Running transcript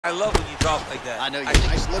I love when you drop like that. I know you.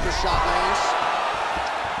 Nice liver shot lands.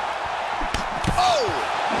 Oh!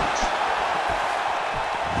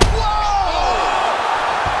 Whoa!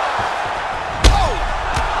 Oh!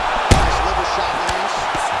 Nice liver shot lands.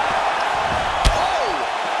 Oh!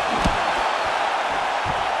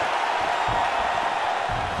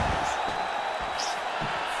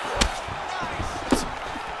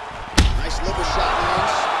 Nice liver shot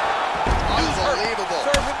lands. Unbelievable.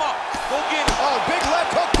 Serve him up. Go get him. Oh, big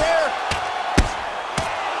left hook there.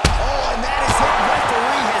 Oh, and that is it.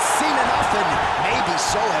 Referee has seen enough, and maybe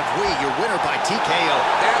so have we. Your winner by TKO.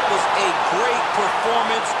 That was a great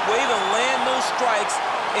performance. Way to land those strikes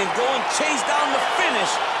and go and chase down the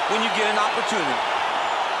finish when you get an opportunity.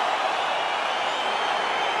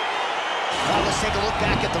 Well, let's take a look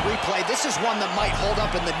back at the replay. This is one that might hold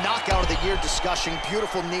up in the knockout of the year discussion.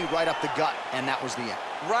 Beautiful knee right up the gut, and that was the end.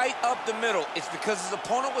 Right up the middle. It's because his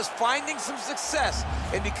opponent was finding some success,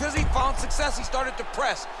 and because he found success, he started to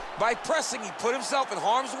press. By pressing, he put himself in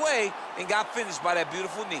harm's way and got finished by that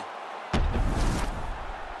beautiful knee.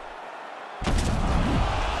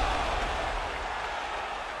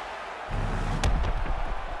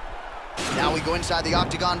 Now we go inside the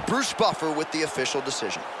octagon. Bruce Buffer with the official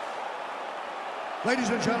decision. Ladies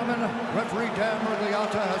and gentlemen, referee Dan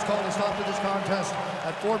Murgliata has called a stop to this contest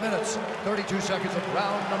at 4 minutes, 32 seconds of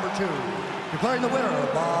round number 2. Declaring the winner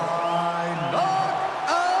by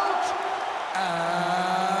knockout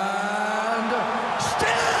and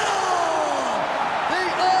still the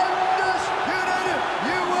undisputed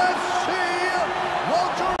UFC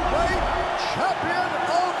welterweight champion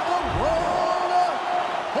of the world,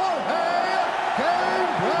 Jorge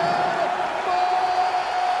Masvidal.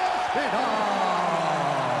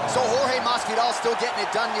 So Jorge Masvidal still getting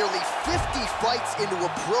it done, nearly 50 fights into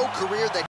a pro career that